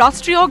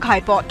ৰাষ্ট্ৰীয়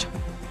ঘাইপথ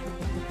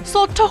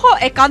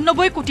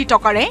 1491 কোটি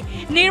টকাৰে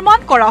নিৰ্মাণ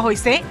কৰা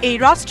হৈছে এই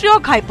ৰাষ্ট্ৰীয়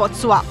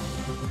ঘাইপথছোৱা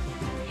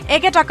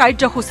একেটা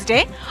কাৰ্যসূচীতে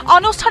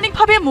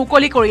আনুষ্ঠানিকভাৱে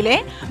মুকলি কৰিলে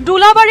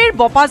দুলাবাৰীৰ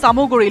বপা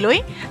জামুগুৰিলৈ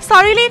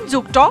 4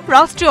 লেনযুক্ত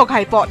ৰাষ্ট্ৰীয়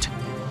ঘাইপথ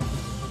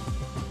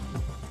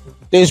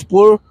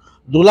তেজপুৰ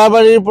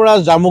দুলাবাৰীৰ পৰা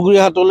জামুগুৰি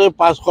হাটলৈ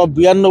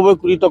 592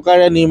 কোটি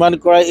টকাৰে নিৰ্মাণ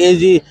কৰা এই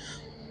যি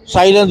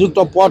 4 লেনযুক্ত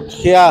পথ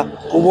সেয়া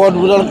শুভ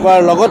উদ্বোধন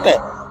কৰাৰ লগতে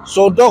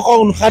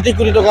 1459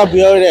 কোটি টকা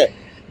ব্যয়েৰে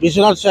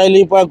বিশ্বনাথ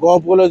চাৰিআলিৰ পৰা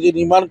গহপুৰলৈ যি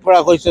নিৰ্মাণ কৰা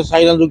হৈছে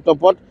 4 লেনযুক্ত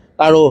পথ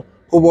তাৰো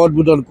শুভ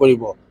উদ্বোধন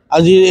কৰিব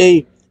আজিৰ এই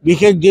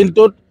বিশেষ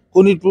দিনটোত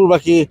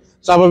শোণিতপুৰবাসী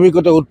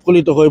স্বাভাৱিকতে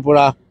উৎফুল্লিত হৈ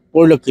পৰা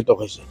পৰিলক্ষিত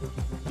হৈছে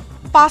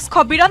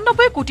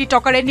 592 কোটি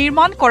টকাৰে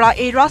নিৰ্মাণ কৰা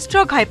এই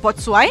ৰাষ্ট্ৰীয়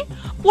ঘাইপথছোৱাই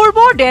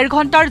পূৰ্বৰ 1.5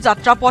 ঘণ্টাৰ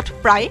যাত্ৰাপথ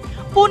প্ৰায়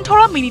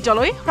 15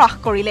 মিনিটলৈ হ্ৰাস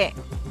কৰিলে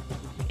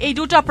এই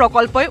দুটা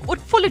প্ৰকল্পই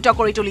উৎফুল্লিত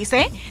কৰি তুলিছে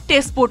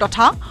তেজপুৰ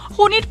তথা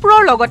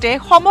শোণিতপুৰৰ লগতে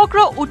সমগ্ৰ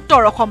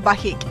উত্তৰ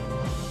অসমবাসীক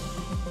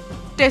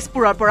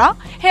তেজপুৰৰ পৰা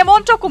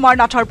হেমন্ত কুমাৰ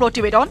নাথৰ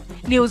প্ৰতিবেদন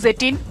news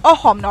 18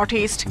 Assam north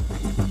east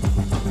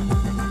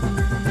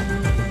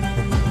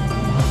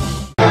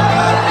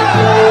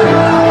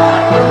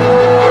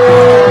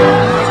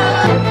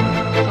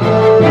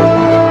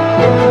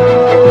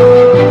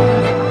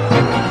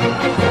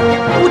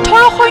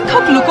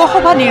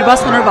Lok Sabha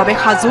নিৰ্বাচনৰ বাবে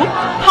সাজু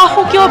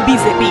শাসকীয়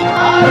বিজেপি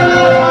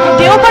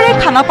দেওবাৰে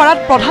খানাপাৰাত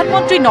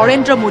প্ৰধানমন্ত্ৰী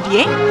নৰেন্দ্ৰ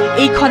মোদীয়ে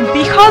এইখন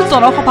বিশাল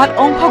জনসভাত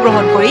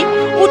অংশগ্ৰহণ কৰি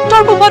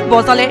উত্তৰ পূবত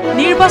বজালে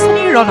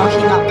নিৰ্বাচনী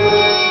ৰণসিঙা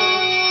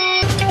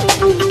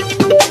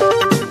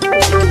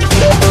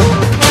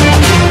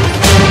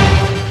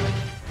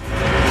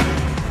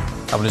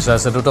আপুনি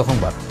চাইছে দ্ৰুত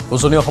সংবাদ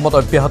উজনি অসমত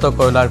অব্যাহত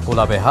কয়লাৰ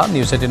কোলা বেহা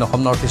নিউজ 18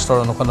 অসম নৰ্থ ইষ্টৰ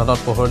অনুসন্ধানত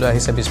পোহৰলৈ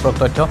আহিছে বিস্ফোৰক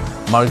তথ্য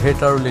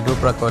মাৰ্ঘেৰিটা আৰু লিডুৰ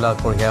পৰা কয়লা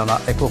কঢ়িয়াই অনা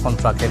একোখন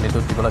ট্ৰাকে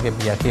লিডুত দিব লাগে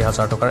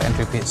 82,000 টকাৰ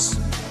এণ্ট্ৰি ফিজ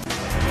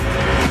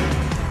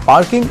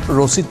পাৰ্কিং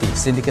ৰচিতি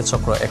সিন্ডিকেট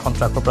চক্ৰ এখন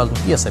ট্ৰাকৰ পৰা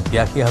লুটি আছে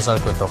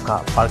 82,000 টকা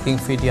পাৰ্কিং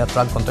ফি দিয়া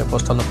ট্ৰাক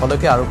গন্তব্যস্থল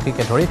নোপোৱালৈকে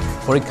আৰক্ষীকে ধৰি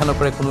পৰীক্ষা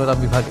নকৰে কোনো এটা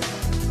বিভাগে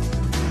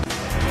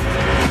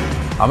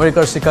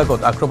আমেৰিকাৰ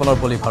চিকাগোত আক্ৰমণৰ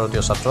বলি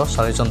ভাৰতীয় ছাত্ৰ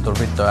 4জন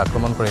দুৰ্বৃত্তই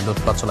আক্ৰমণ কৰি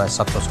লুটপাট চলাই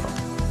ছাত্ৰজনক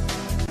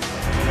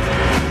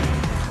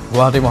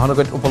গুৱাহাটী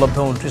মহানগৰীত উপলব্ধ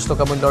 29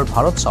 টকা মূল্যৰ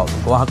ভাৰত চাউল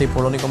গুৱাহাটী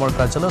পৌৰ নিগমৰ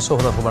কাৰ্যালয়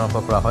চহৰত শুভাৰম্ভ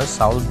কৰা হয়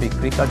চাউল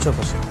বিক্ৰী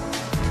কাৰ্যসূচী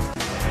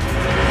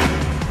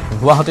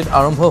গুৱাহাটীত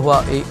আৰম্ভ হোৱা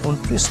এই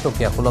 29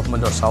 টকীয়া সুলভ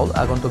মূল্যৰ চাউল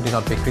আগন্তুক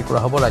দিনত বিক্ৰী কৰা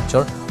হ'ব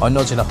ৰাজ্যৰ অন্য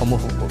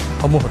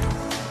জিলাসমূহত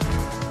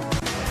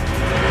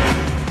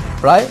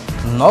প্ৰায়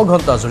 9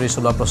 ঘণ্টা জুৰি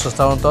চলোৱা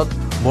প্ৰচেষ্টাৰ অন্তত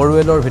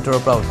বৰৱেলৰ ভিতৰৰ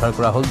পৰা উদ্ধাৰ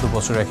কৰা হ'ল 2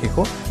 বছৰীয়া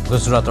শিশু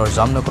গুজৰাটৰ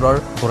জামনগৰৰ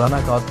পুৰাণা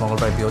গাঁৱত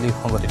মঙলবাৰে বিয়লি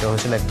সংঘটিত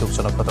হৈছিল এক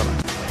দুখজনক ঘটনা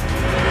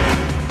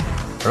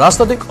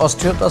ৰাজনৈতিক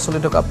অস্থিৰতা চলি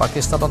থকা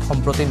পাকিস্তানত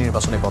সম্প্ৰতি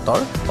নিৰ্বাচনী বতৰ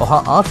অহা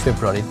 8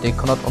 ফেব্ৰুৱাৰীত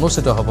দেশখনত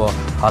অনুষ্ঠিত হ'ব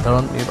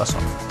সাধাৰণ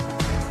নিৰ্বাচন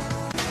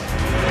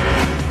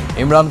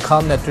ইমৰান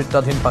খান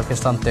নেতৃত্বাধীন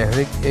পাকিস্তান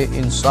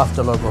তেহৰিক-ই-ইনসাফ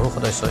দলৰ বহু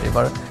সদস্য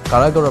এবাৰ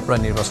কাৰাগাৰৰ পৰা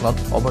নিৰ্বাচনত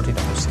অৱতীৰ্ণ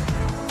হৈছে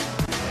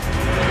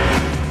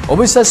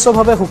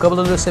অবিশ্বাস্যভাৱে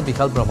শুকাবলৈ লৈছে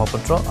বিশাল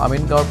ব্ৰহ্মপুত্ৰ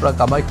আমিনগাঁৱৰ পৰা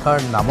কামাখ্যাৰ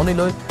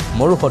নামনিলৈ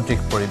মৰুসদৃশ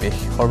পৰিৱেশ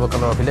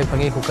সৰ্বকালৰ অভিলেখ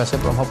ভাঙি শুকাইছে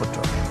ব্ৰহ্মপুত্ৰ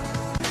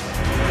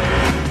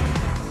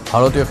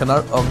ভাৰতীয়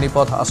সেনাৰ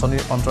অগ্নিপথ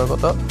আঁচনিৰ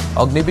অন্তৰ্গত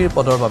অগ্নিবীৰ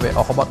পদৰ বাবে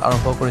অসমত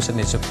আৰম্ভ কৰিছে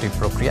নিযুক্তি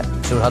প্ৰক্ৰিয়া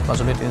যোৰহাট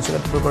মাজুলী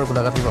তিনিচুকীয়া ডিব্ৰুগড়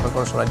গোলাঘাট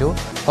শিৱসাগৰ চৰাইদেউ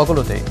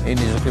সকলোতে এই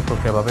নিযুক্তি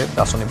প্ৰক্ৰিয়াৰ বাবে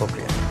বাছনি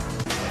প্ৰক্ৰিয়া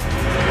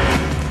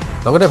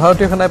লগতে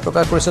ভাৰতীয় সেনাই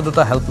প্ৰকাশ কৰিছে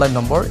দুটা হেল্পলাইন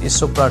নম্বৰ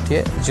ইচ্ছুক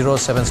প্ৰাৰ্থীয়ে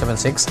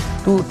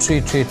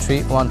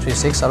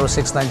 077623333136 আৰু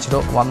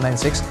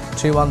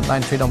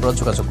 6901963193 নম্বৰত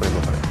যোগাযোগ কৰিব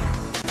পাৰে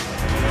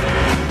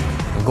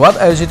গোৱাত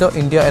আয়োজিত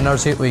ইণ্ডিয়া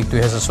এনাৰ্জি উইক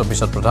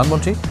 2024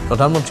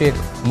 প্ৰধানমন্ত্ৰীয়ে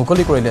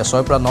মুকলি কৰিলে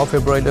 6 পৰা 9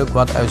 ফেব্ৰুৱাৰীলৈ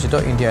গোৱাত আয়োজিত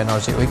ইণ্ডিয়া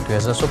এনাৰ্জি উইক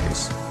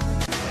 2024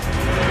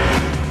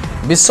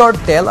 বিশ্বৰ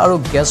তেল আৰু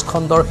গেছ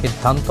খণ্ডৰ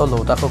সিদ্ধান্ত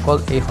লৌতাসকল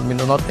এই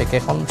সন্মিলনত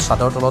একেখন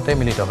চাদৰ তলতে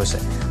মিলিত হৈছে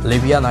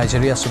লিবিয়া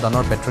নাইজেৰিয়া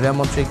সুদানৰ পেট্ৰলিয়াম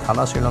মন্ত্ৰী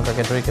ঘানা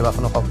শ্ৰীলংকাকে ধৰি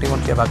কেইবাখনো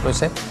শক্তিমন্ত্ৰীয়ে ভাগ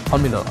লৈছে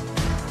সন্মিলনত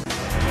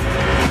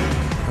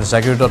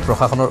জাগিৰোডত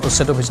প্ৰশাসনৰ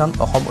উচ্ছেদ অভিযান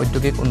অসম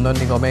ঔদ্যোগিক উন্নয়ন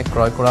নিগমে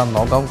ক্ৰয় কৰা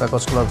নগাঁও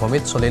কাগজ কলৰ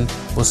ভূমিত চলিল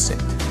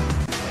উচ্ছেদ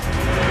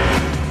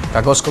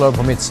কাগজ কলৰ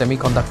ভূমিত ছেমি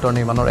কণ্ডাক্টৰ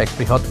নিৰ্মাণৰ এক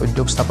বৃহৎ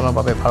উদ্যোগ স্থাপনৰ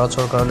বাবে ভাৰত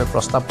চৰকাৰলৈ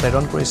প্ৰস্তাৱ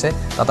প্ৰেৰণ কৰিছে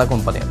টাটা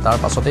কোম্পানীয়ে তাৰ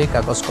পাছতেই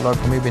কাগজ কলৰ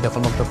ভূমি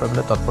বিদখলমুক্ত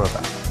কৰিবলৈ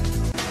তৎপৰতা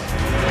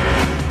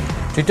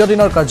তৃতীয়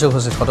দিনৰ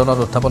কাৰ্যসূচীত সদনত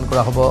উত্থাপন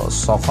কৰা হ'ব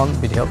 6খন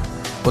বিধেয়ক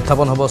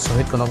উত্থাপন হ'ব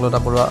শ্বহীদ কনকলতা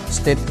বৰুৱা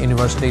ষ্টেট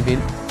ইউনিভাৰ্চিটি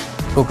বিল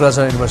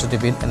কোকৰাঝাৰ ইউনিভাৰ্চিটি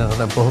বিল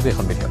এনেধৰণে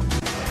বহুকেইখন বিধেয়ক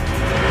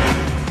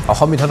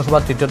অসম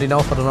বিধানসভাত তৃতীয়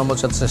দিনাও সদনৰ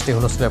মঞ্চত সৃষ্টি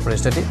হুলস্থুলীয়া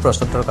পৰিস্থিতি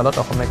প্ৰশ্নোত্তৰ কালত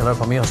অসম মেঘালয়ৰ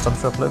ভূমি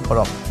হস্তান্তৰক লৈ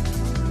গৰম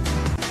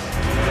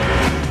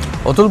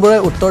অতুল বৰাই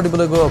উত্তৰ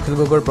দিবলৈ গৈ অখিল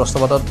গগৈৰ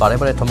প্ৰশ্নবাদত বাৰে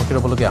বাৰে থমকি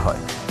ৰ'বলগীয়া হয়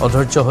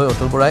অধৈৰ্য হৈ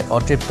অতুল বৰাই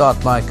অতৃপ্ত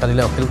আত্মা আখ্যা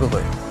দিলে অখিল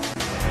গগৈ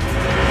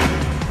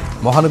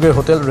মহানগৰীৰ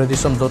হোটেল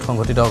ৰেডিছন ৰোড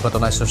সংঘটিত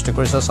ঘটনাই সৃষ্টি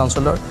কৰিছে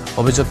চাঞ্চল্যৰ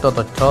অভিযুক্ত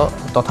তথ্য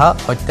তথা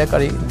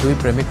হত্যাকাৰী 2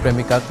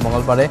 প্ৰেমিক-প্ৰেমিকাক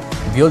মঙলবাৰে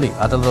বিয়লি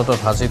আদালতত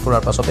হাজিৰ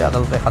কৰাৰ পাছতে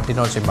আদালতে 7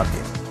 দিনৰ জিম্মাত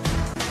দিয়ে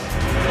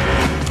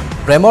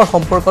প্ৰেমৰ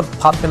সম্পৰ্কত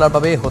ফাট মেলাৰ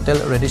বাবে হোটেল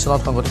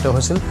ৰেডিছনত সংঘটিত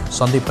হৈছিল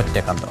সন্দীপ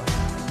হত্যাকাণ্ড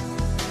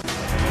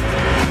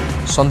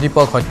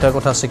সন্দীপক হত্যাৰ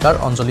কথা স্বীকাৰ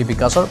অঞ্জলি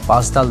বিকাশৰ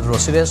 5ডাল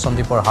ৰছীৰে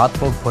সন্দীপৰ হাত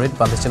মুখ ভৰিত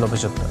বান্ধিছিল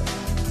অভিযুক্ত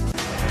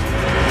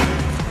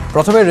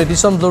প্ৰথমে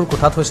ৰেডিছন ব্লুৰ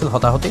কোঠাত হৈছিল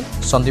হতাহতি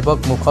সন্দীপক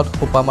মুখত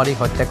খোপা মাৰি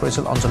হত্যা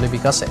কৰিছিল অঞ্জলি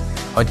বিকাশে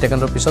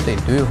হত্যাকাণ্ডৰ পিছতেই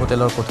দুই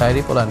হোটেলৰ কোঠা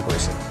এৰি পলায়ন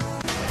কৰিছিল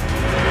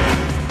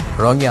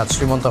ৰঙিয়াত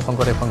শ্ৰীমন্ত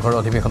শংকৰদেৱ সংঘৰ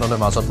অধিৱেশনলৈ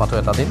মাজত মাত্ৰ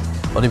এটা দিন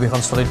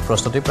অধিৱেশনস্থলীত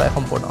প্ৰস্তুতি প্ৰায়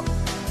সম্পূৰ্ণ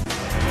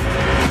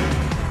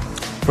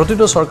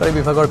প্ৰতিটো চৰকাৰী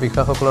বিভাগৰ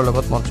বিষয়াসকলৰ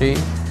লগত মন্ত্ৰী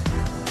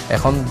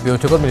এখন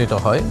বৈঠকত মিলিত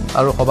হয়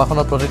আৰু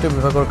সভাখনত প্ৰতিটো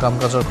বিভাগৰ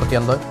কাম-কাজৰ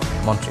খতিয়ান লয়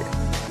মন্ত্ৰীয়ে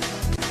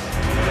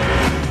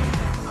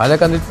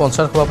হাইলাকান্দিত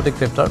পঞ্চায়ত সভাপতি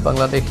গ্ৰেপ্তাৰ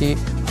বাংলাদেশী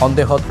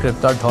সন্দেহত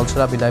গ্ৰেপ্তাৰ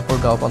ঢলচেৰা বিলাইপুৰ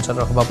গাঁও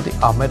পঞ্চায়তৰ সভাপতি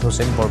আহমেদ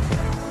হুছেইন বৰভূঞা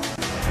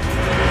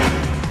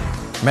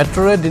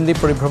মেট্ৰৰে দিল্লী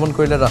পৰিভ্ৰমণ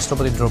কৰিলে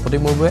ৰাষ্ট্ৰপতি দ্ৰৌপদী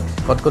মুৰ্মুৱে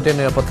কটকটীয়া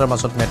নিৰাপত্তাৰ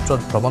মাজত মেট্ৰত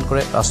ভ্ৰমণ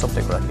কৰে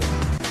ৰাষ্ট্ৰপতিগৰাকীয়ে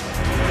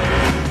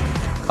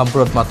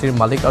কামপুৰত মাটিৰ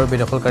মালিক আৰু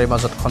বেদখলকাৰীৰ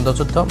মাজত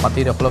খণ্ডযুদ্ধ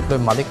মাটি দখলক লৈ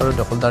মালিক আৰু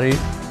দখলদাৰীৰ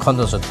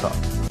খণ্ডযুদ্ধ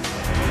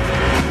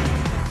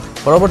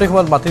পৰৱৰ্তী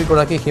সময়ত মাটিৰ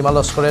গৰাকী সীমা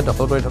লস্কৰে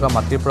দখল কৰি থকা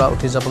মাটিৰ পৰা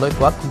উঠি যাবলৈ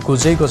কোৱাত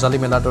গুজেই গজালি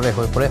মেলাৰ দৰে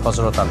হৈ পৰে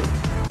হজৰত আলী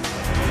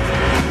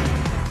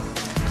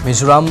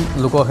মিজোৰাম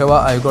লোকসেৱা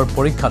আয়োগৰ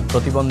পৰীক্ষাত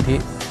প্ৰতিবন্ধী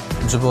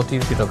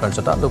যুৱতীৰ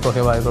কৃতকাৰ্যতা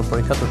লোকসেৱা আয়োগৰ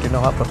পৰীক্ষাত উত্তীৰ্ণ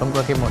হোৱা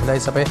প্ৰথমগৰাকী মহিলা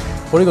হিচাপে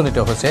পৰিগণিত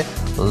হৈছে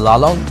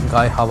লালং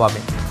গাই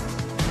হাৱামী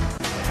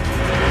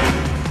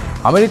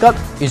আমেৰিকাত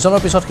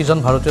ইজনৰ পিছত সিজন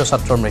ভাৰতীয়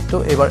ছাত্ৰৰ মৃত্যু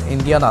এইবাৰ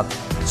ইণ্ডিয়ানাত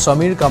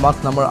সমীৰ কামাত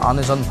নামৰ আন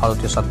এজন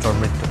ভাৰতীয় ছাত্ৰৰ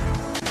মৃত্যু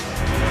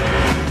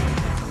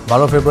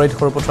 12 ফেব্ৰুৱাৰীত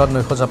সৰুপথাৰত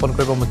নৈশ যাপন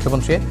কৰিব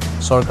মুখ্যমন্ত্ৰীয়ে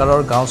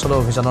চৰকাৰৰ গাঁও চলো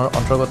অভিযানৰ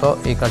অন্তৰ্গত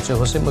এই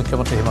কাৰ্যসূচী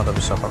মুখ্যমন্ত্ৰী হিমন্ত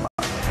বিশ্ব শৰ্মা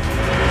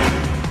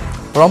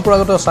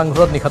পৰম্পৰাগত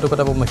চাংঘৰত নিশাটো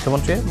কটাব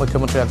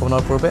মুখ্যমন্ত্ৰীৰ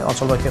আগমনৰ পূৰ্বে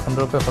অঞ্চলবাসীয়ে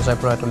সুন্দৰকৈ সজাই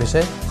পৰাই তুলিছে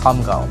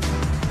খামগাঁও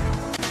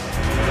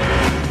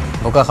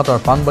বোকাখাটৰ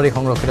পাণবাৰী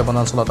সংৰক্ষিত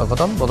বনাঞ্চলত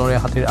অঘটন বনৰীয়া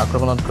হাতীৰ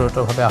আক্ৰমণত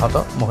গুৰুতৰভাৱে আহত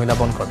মহিলা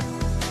বনকৰ্মী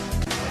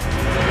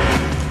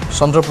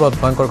চন্দ্ৰপুৰত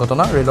ভয়ংকৰ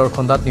ঘটনা ৰেলৰ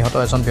খুন্দাত নিহত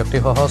এজন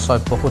ব্যক্তিসহ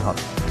 6 পশুধন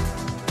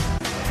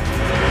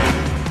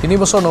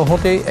 3 বছৰ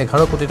নহওঁতেই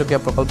 11 কোটি টকীয়া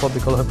প্ৰকল্প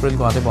বিকল হৈ পৰিল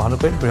গুৱাহাটী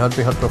মহানগৰীত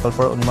বৃহৎ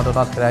প্ৰকল্পৰ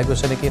উন্মাদনাত হেৰাই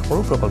গৈছে নেকি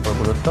সৰু প্ৰকল্পৰ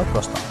গুৰুত্ব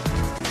প্ৰশ্ন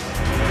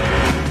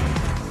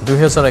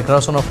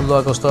 2011 চনৰ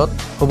 16 আগষ্টত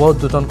শুভ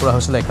উদ্বোধন কৰা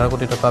হৈছিল 11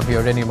 কোটি টকা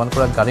ব্যয়েৰে নিৰ্মাণ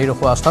কৰা গাড়ী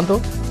ৰখোৱা আস্থানটো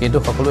কিন্তু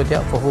সকলো এতিয়া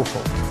বহু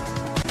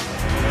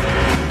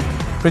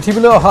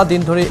পৃথিৱীলৈ অহা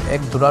দিন ধৰি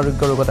এক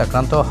দুৰাৰোগ্য ৰোগত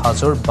আক্ৰান্ত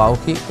হাজোৰ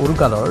বাউসী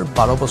উৰগালৰ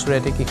 12 বছৰীয়া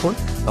এটি কিশোৰ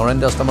নৰেন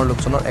দাস নামৰ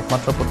লোকজনৰ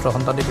একমাত্ৰ পুত্ৰ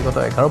সন্তানটি বিগত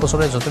 11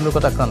 বছৰে জটিল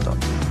ৰোগত আক্ৰান্ত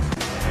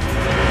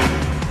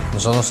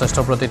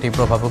জনস্বাস্থ্যৰ প্ৰতি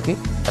তীব্ৰ ভাবুকি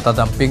এটা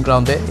ডাম্পিং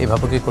গ্ৰাউণ্ডে এই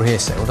ভাবুকি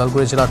কঢ়িয়াইছে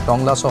ওদালগুৰি জিলাৰ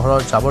টংলা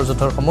চহৰৰ জাবৰ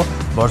জোঁথৰসমূহ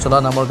বৰজলা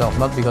নামৰ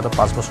গাঁওখনত বিগত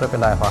 5 বছৰে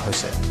পেলাই অহা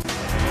হৈছে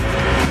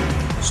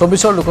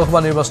 24 লোকসভা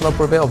নিৰ্বাচনৰ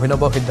পূৰ্বে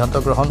অভিনৱ সিদ্ধান্ত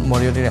গ্ৰহণ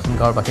মৰিয়দীৰ এখন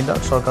গাঁৱৰ বাসিন্দা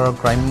চৰকাৰৰ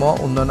গ্ৰাম্য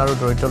উন্নয়ন আৰু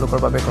দৰিদ্ৰ লোকৰ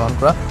বাবে গ্ৰহণ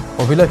কৰা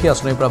অভিলাষী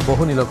আঁচনিৰ পৰা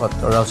বহু নিলগত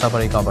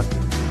ৰাউচাবাৰী গাঁওবাসী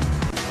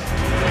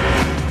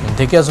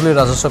ঢেকিয়াজুলিৰ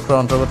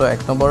ৰাজচক্ৰৰ অন্তৰ্গত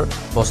 1 নম্বৰ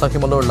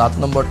বসাকিমলৰ লাট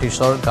নম্বৰ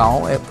 30ৰ গাঁও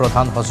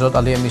প্ৰধান হজৰত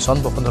আলীয়ে মিছন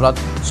বসুন্ধৰাত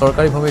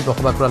চৰকাৰী ভূমিত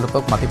বসবাস কৰা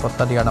লোকক মাটি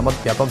পট্টা দিয়াৰ নামত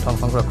ব্যাপক ধন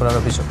সংগ্ৰহ কৰাৰ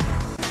অভিযোগ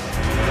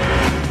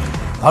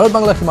ভাৰত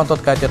বাংলা সীমান্তত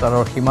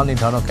কাইটেটাৰৰ সীমা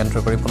নিৰ্ধাৰণৰ কেন্দ্ৰ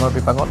কৰি পুনৰ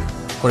বিপাঙত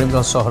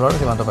কৰিমগঞ্জ চহৰৰ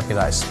সীমান্তবাসী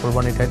ৰাইজ পূৰ্ব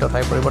নিৰ্ধাৰিত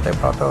ঠাইৰ পৰিৱৰ্তে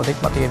ভাৰতৰ অধিক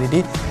মাটি এৰি দি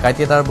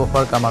কাইটেটাৰ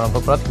বহুৱাৰ কাম আৰম্ভ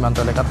কৰাত সীমান্ত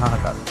এলেকাত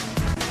হাহাকাৰ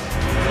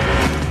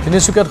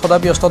তিনিচুকীয়াত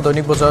সদাব্যস্ত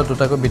দৈনিক বজাৰত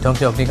দুটাকৈ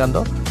বিধ্বংসী অগ্নিকাণ্ড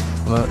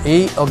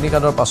এই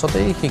অগ্নিকাণ্ডৰ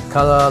পাছতেই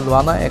শিক্ষা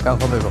লোৱা নাই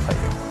একাংশ ব্যৱসায়ী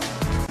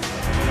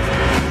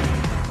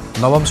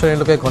নৱম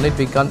শ্ৰেণীলৈকে গণিত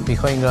বিজ্ঞান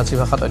বিষয় ইংৰাজী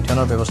ভাষাত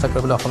অধ্যয়নৰ ব্যৱস্থা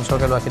কৰিবলৈ অসম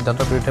চৰকাৰে লোৱা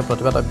সিদ্ধান্তৰ বিৰুদ্ধে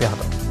প্ৰতিবাদ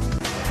অব্যাহত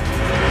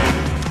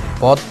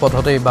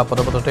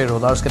পদপথতেই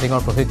ৰোলাৰ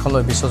স্কেটিঙৰ প্ৰশিক্ষণ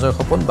লৈ বিশ্বজয়ৰ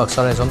সপোন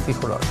বাক্সাৰ এজন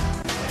কিশোৰৰ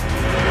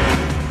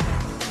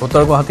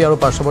উত্তৰ গুৱাহাটী আৰু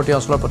পাৰ্শ্বৱৰ্তী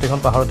অঞ্চলৰ প্ৰতিখন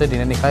পাহাৰতে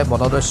দিনে নিশাই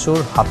বনদস্যুৰ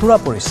হাতুৰা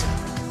পৰিছে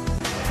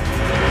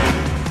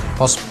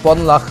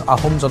 55 লাখ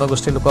আহোম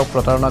জনগোষ্ঠীৰ লোকক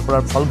প্ৰতাৰণা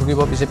কৰাৰ ফল ভুগিব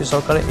বিজেপি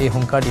চৰকাৰে এই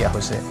হুংকাৰ দিয়া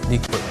হৈছে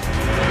দিগপুৰ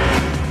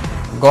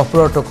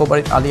গহপুৰৰ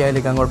টকোবাৰীত আলি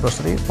আইলি গাঙৰ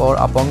প্ৰস্তুতি পৰ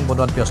আপং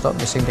বনোৱাত ব্যস্ত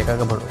মিচিং ডেকা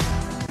গাভৰু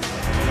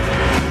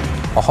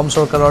অসম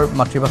চৰকাৰৰ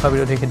মাতৃভাষা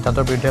বিৰোধী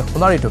সিদ্ধান্তৰ বিৰুদ্ধে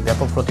সোণাৰীতো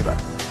ব্যাপক প্ৰতিবাদ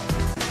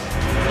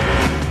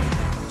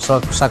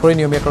চাকৰি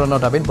নিয়মীকৰণৰ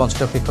দাবীত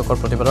বঞ্চিত শিক্ষকৰ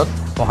প্ৰতিবাদত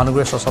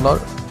মহানগৰীৰ চচলৰ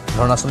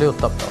ধৰ্ণাচলী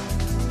উত্তপ্ত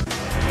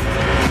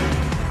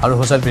আৰু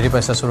হোজাইত বৃদ্ধি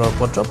পাইছে চোৰৰ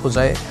উপদ্ৰৱ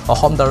পূজাই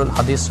অসম দাৰুল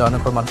হাদিছ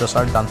জয়নগৰ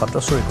মাদ্ৰাছাৰ দানপাত্ৰ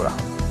চুৰি কৰা